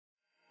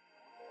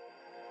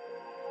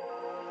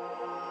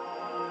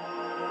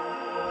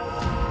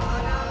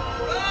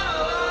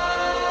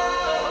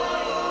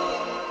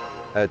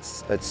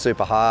It's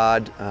super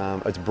hard,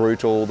 it's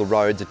brutal, the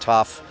roads are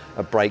tough,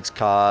 it breaks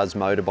cars,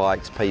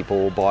 motorbikes,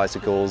 people,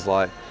 bicycles,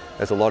 like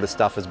there's a lot of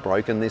stuff is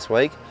broken this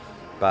week,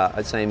 but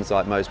it seems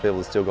like most people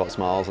have still got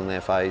smiles on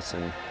their face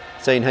and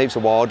seen heaps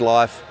of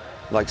wildlife.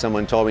 Like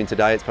someone told me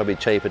today, it's probably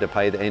cheaper to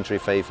pay the entry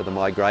fee for the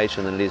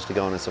migration than it is to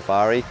go on a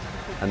safari,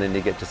 and then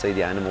you get to see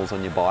the animals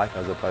on your bike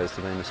as opposed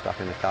to being stuck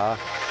in a car.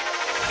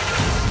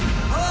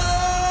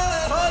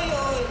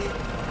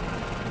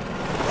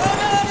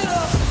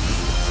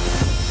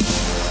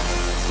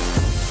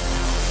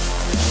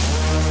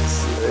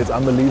 It's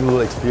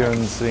unbelievable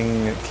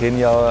experiencing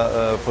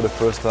Kenya for the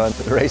first time,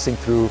 racing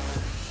through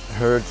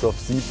herds of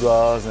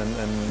zebras,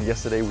 and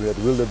yesterday we had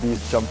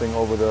wildebeest jumping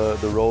over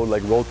the road,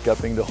 like road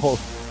gapping the whole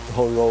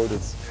road.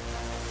 It's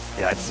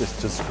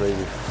just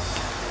crazy.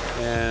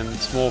 And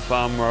small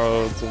farm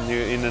roads, and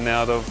you're in and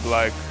out of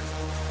like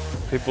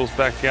people's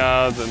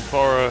backyards and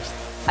forests.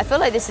 I feel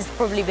like this has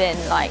probably been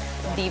like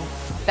the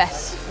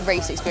best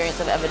race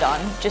experience I've ever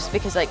done, just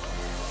because like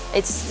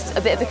it's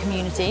a bit of a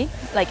community.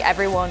 Like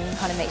everyone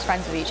kind of makes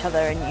friends with each other,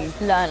 and you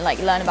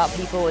learn about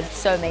people. It's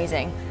so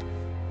amazing.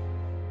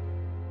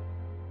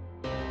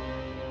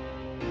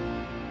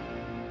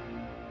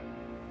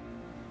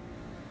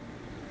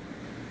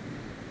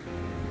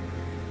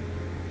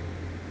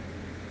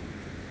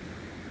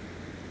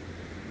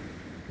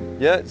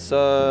 Yeah,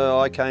 so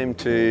I came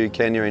to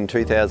Kenya in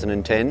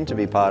 2010 to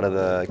be part of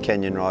the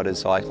Kenyan Riders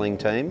cycling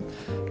team,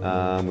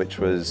 which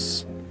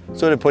was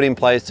sort of put in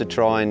place to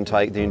try and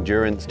take the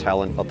endurance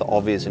talent, of the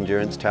obvious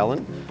endurance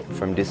talent,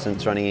 from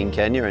distance running in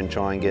Kenya and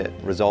try and get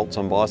results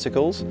on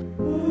bicycles.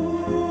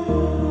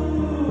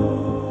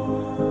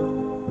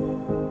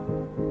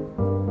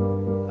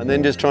 And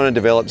then just trying to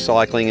develop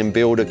cycling and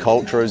build a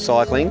culture of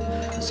cycling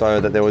so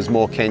that there was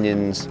more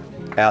Kenyans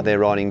out there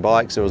riding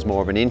bikes, there was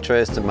more of an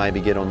interest and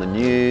maybe get on the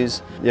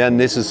news. Yeah, and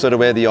this is sort of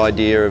where the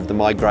idea of the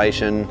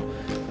migration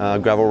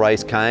gravel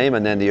race came,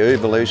 and then the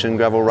evolution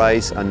gravel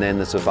race, and then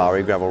the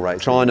safari gravel race.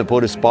 Trying to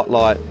put a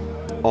spotlight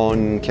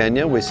on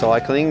Kenya with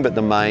cycling, but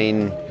the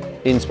main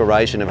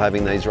inspiration of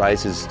having these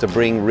races is to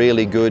bring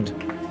really good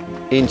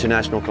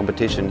international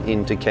competition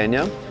into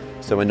Kenya.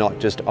 So we're not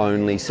just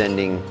only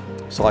sending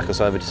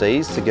cyclists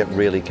overseas to get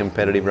really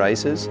competitive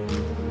races.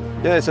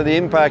 Yeah, so the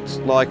impact,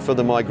 like for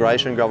the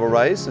migration gravel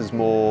race, is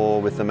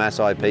more with the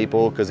Maasai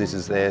people, because this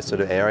is their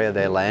sort of area,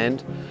 their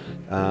land,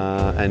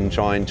 and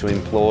trying to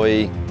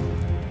employ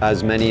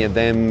as many of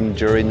them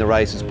during the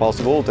race as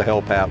possible to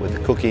help out with the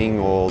cooking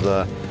or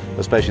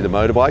especially the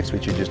motorbikes,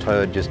 which you just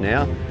heard just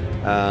now.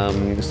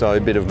 So a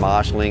bit of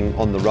marshalling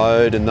on the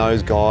road, and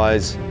those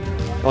guys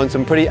on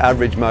some pretty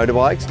average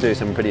motorbikes do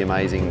some pretty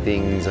amazing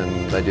things,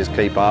 and they just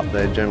keep up.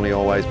 They're generally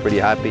always pretty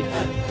happy.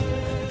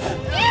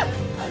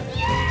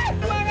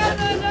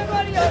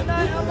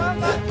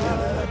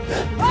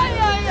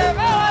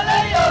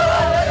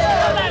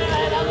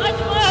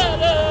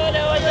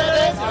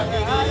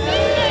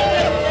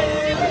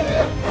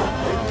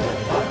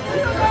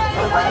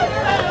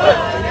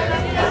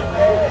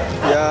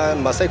 Yeah,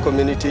 Maasai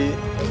community,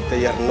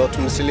 they are not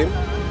Muslim,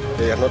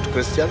 they are not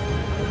Christian.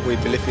 We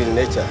believe in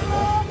nature.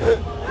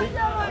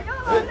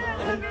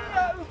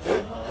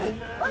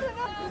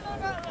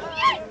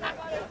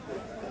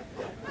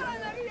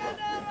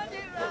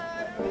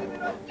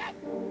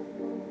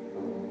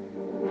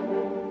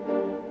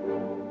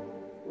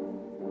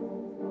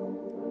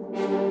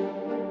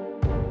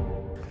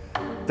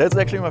 That's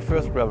actually my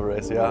first gravel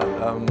race, yeah.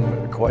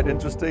 Quite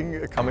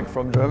interesting, coming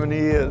from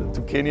Germany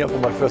to Kenya for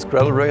my first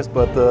gravel race,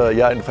 but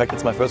yeah, in fact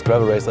it's my first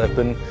gravel race. I've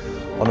been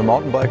on a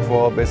mountain bike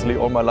for basically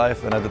all my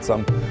life, and I did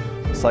some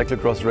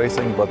cyclocross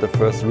racing, but the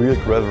first real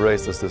gravel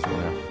race is this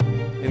one,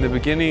 yeah. In the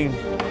beginning,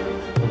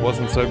 it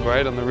wasn't so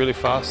great on the really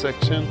fast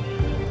section.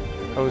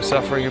 I was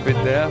suffering a bit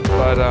there,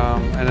 but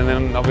and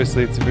then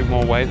obviously it's a bit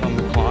more weight on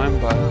the climb,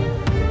 but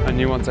I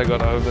knew once I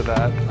got over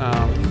that,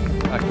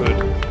 I could,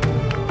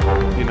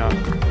 you know,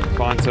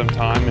 find some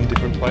time in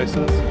different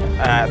places.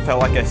 It felt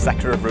like a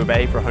sector of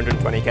Roubaix for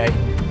 120k,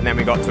 and then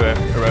we got to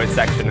a road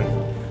section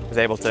and was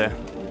able to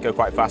go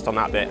quite fast on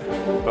that bit,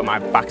 but my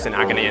back's in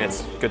agony and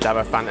it's good to have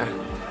a Fanta.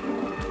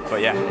 But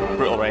yeah,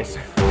 brutal race.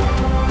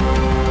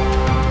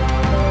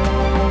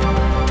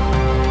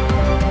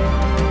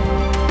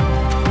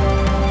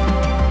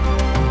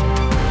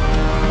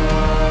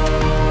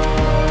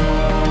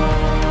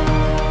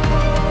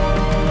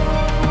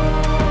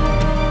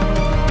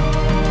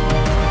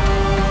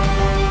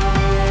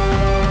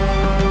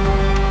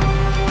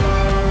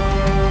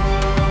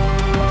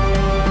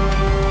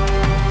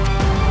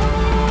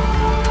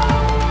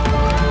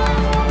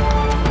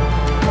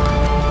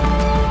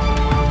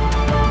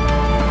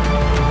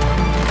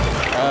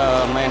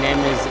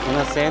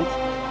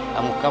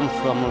 I'm come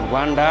from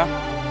Rwanda.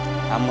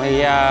 I'm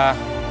here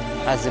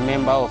as a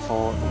member of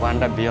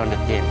Rwanda Beyond the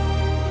team.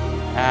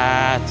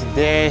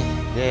 Today,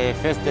 the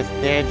first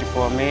stage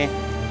for me,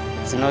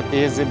 it's not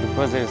easy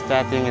because we're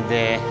starting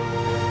the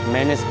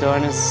many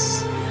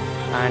stones,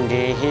 and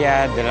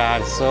here there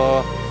are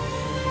so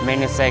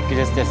many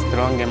cyclists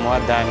stronger more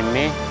than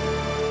me.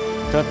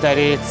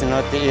 Totally, it's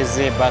not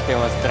easy, but I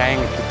was trying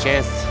to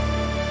chase.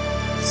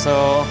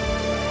 So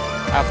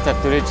after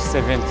to reach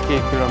 70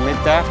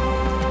 kilometers,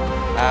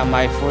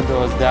 my food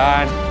was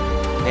done.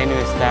 Then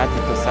we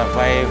started to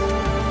survive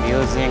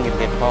using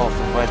the power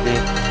of body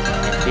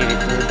until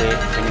to the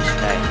finish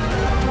line.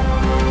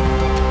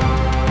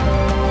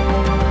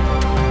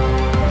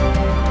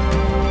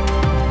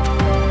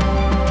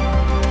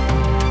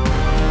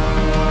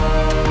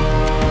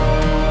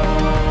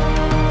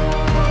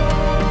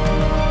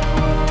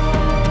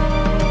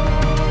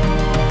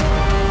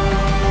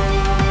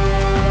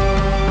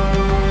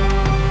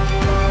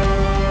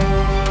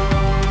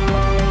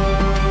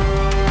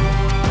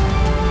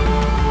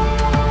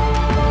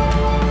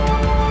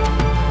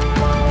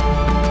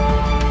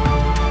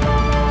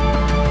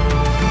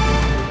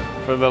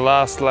 For the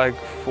last like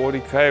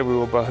 40k, we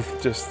were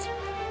both just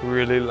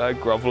really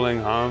like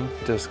groveling home,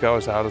 just go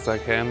as hard as I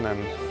can,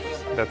 and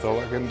that's all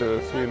I can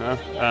do, you know.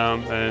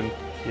 And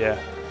yeah,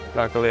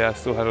 luckily I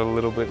still had a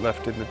little bit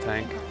left in the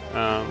tank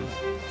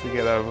to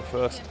get over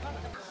first.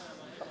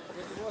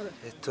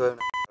 Esto es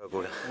una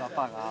locura. No ha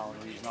apagado,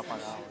 Luis, no ha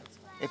apagado.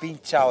 He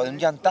pinchado de un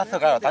llantazo,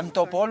 claro,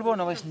 tanto polvo,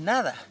 no ves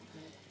nada.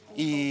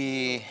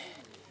 Y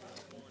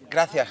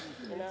gracias.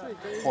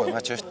 Joder,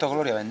 macho, esto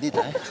gloria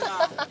bendita, ¿eh?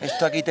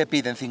 Esto aquí te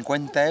piden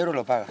 50 euros,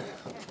 lo pagas.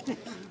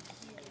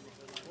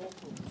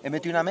 He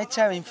metido una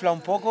mecha, me he inflado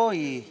un poco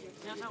y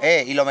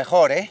lo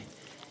mejor,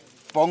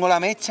 pongo la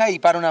mecha y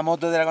para una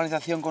moto de la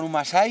organización con un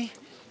Masai,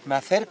 me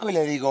acerco y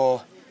le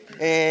digo,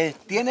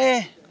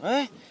 ¿tienes?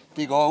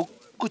 Digo, un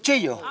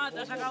cuchillo.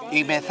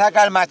 Y me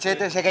saca el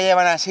machete ese que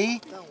llevan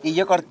así y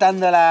yo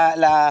cortando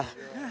la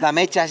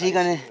mecha así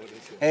con el...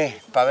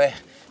 para ver,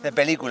 de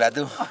película,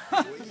 tú.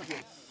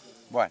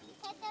 Bueno.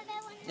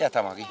 Ya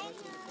estamos aquí.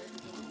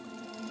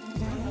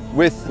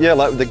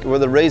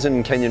 The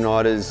reason Kenyan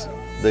Riders,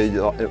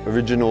 the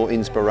original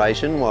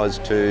inspiration was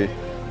to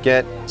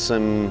get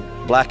some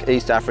black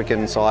East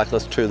African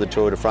cyclists to the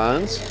Tour de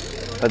France.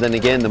 But then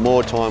again, the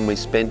more time we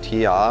spent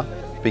here,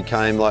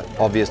 became like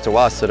obvious to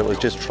us that it was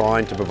just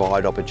trying to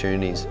provide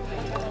opportunities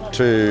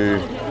to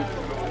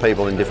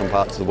people in different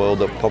parts of the world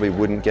that probably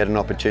wouldn't get an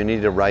opportunity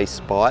to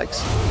race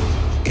bikes.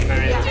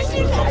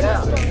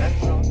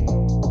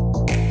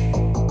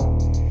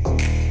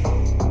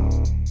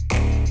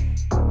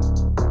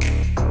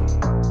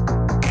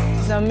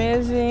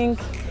 Amazing,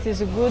 it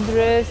is a good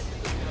race,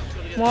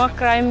 more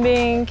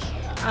climbing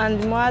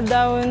and more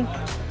down,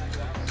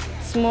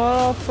 it's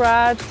more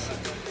flat,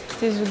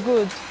 it is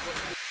good.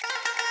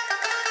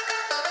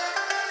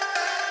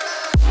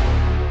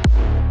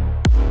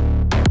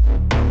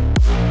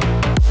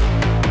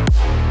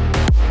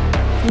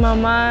 My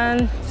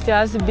man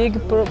has a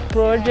big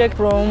project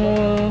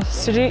from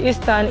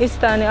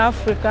Eastern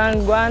Africa,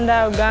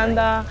 Rwanda,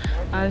 Uganda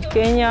and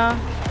Kenya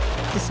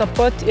to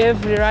support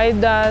every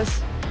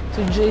riders.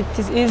 It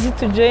is easy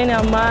to join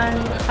a man,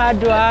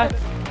 hard work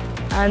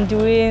and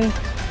win.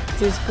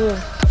 It is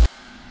good.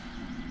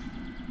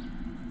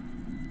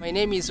 My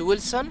name is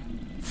Wilson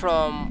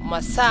from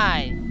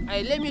Maasai.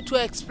 Let me to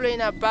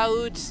explain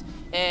about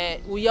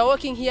we are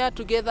working here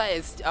together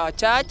as our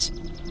church.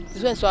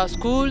 This one's our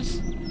schools,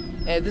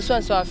 this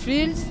one's our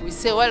fields. We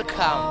say welcome.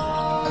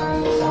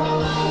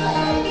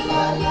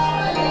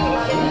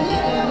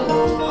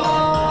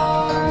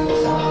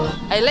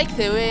 I like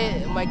the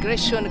way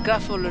Migration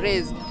Gravel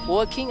Race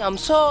working. I'm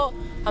so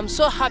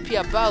happy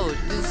about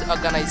this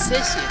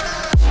organization.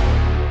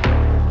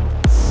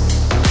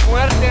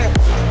 Muerte.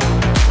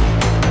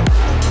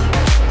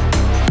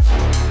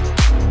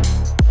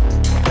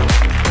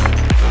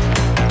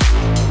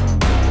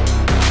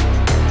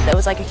 There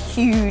was like a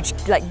huge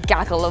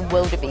gaggle of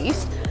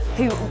wildebeest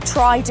who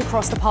tried to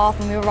cross the path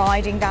when we were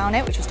riding down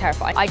it, which was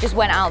terrifying. I just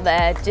went out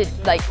there,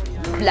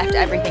 left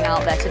everything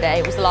out there today.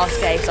 It was the last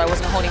day, so I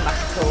wasn't holding back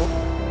at all.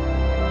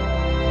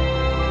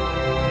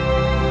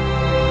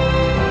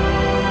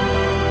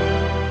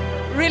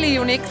 Really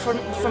unique for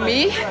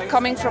me,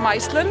 coming from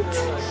Iceland.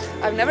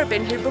 I've never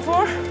been here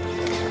before.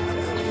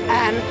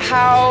 And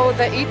how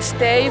each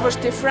day was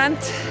different,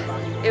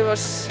 it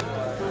was,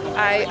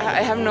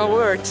 I have no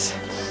words.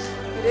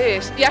 It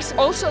is. Yes,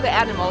 also the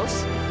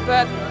animals,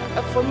 but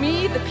for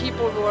me, the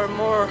people were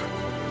more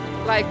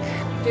like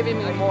giving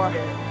me more.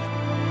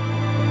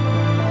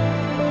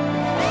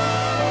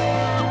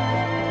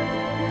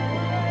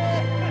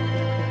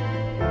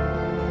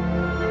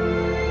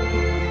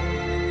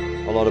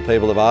 A lot of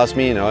people have asked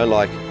me,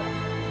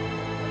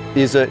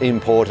 is it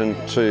important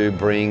to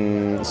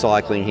bring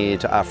cycling here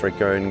to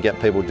Africa and get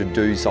people to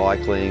do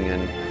cycling?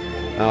 And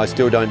I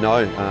still don't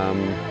know,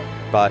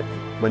 but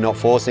we're not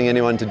forcing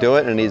anyone to do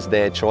it, and it is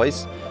their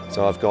choice.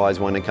 So if guys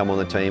want to come on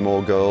the team,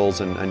 or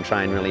girls, and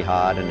train really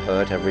hard and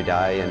hurt every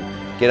day and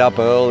get up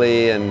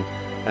early and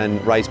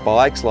race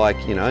bikes,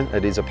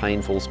 it is a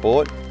painful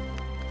sport.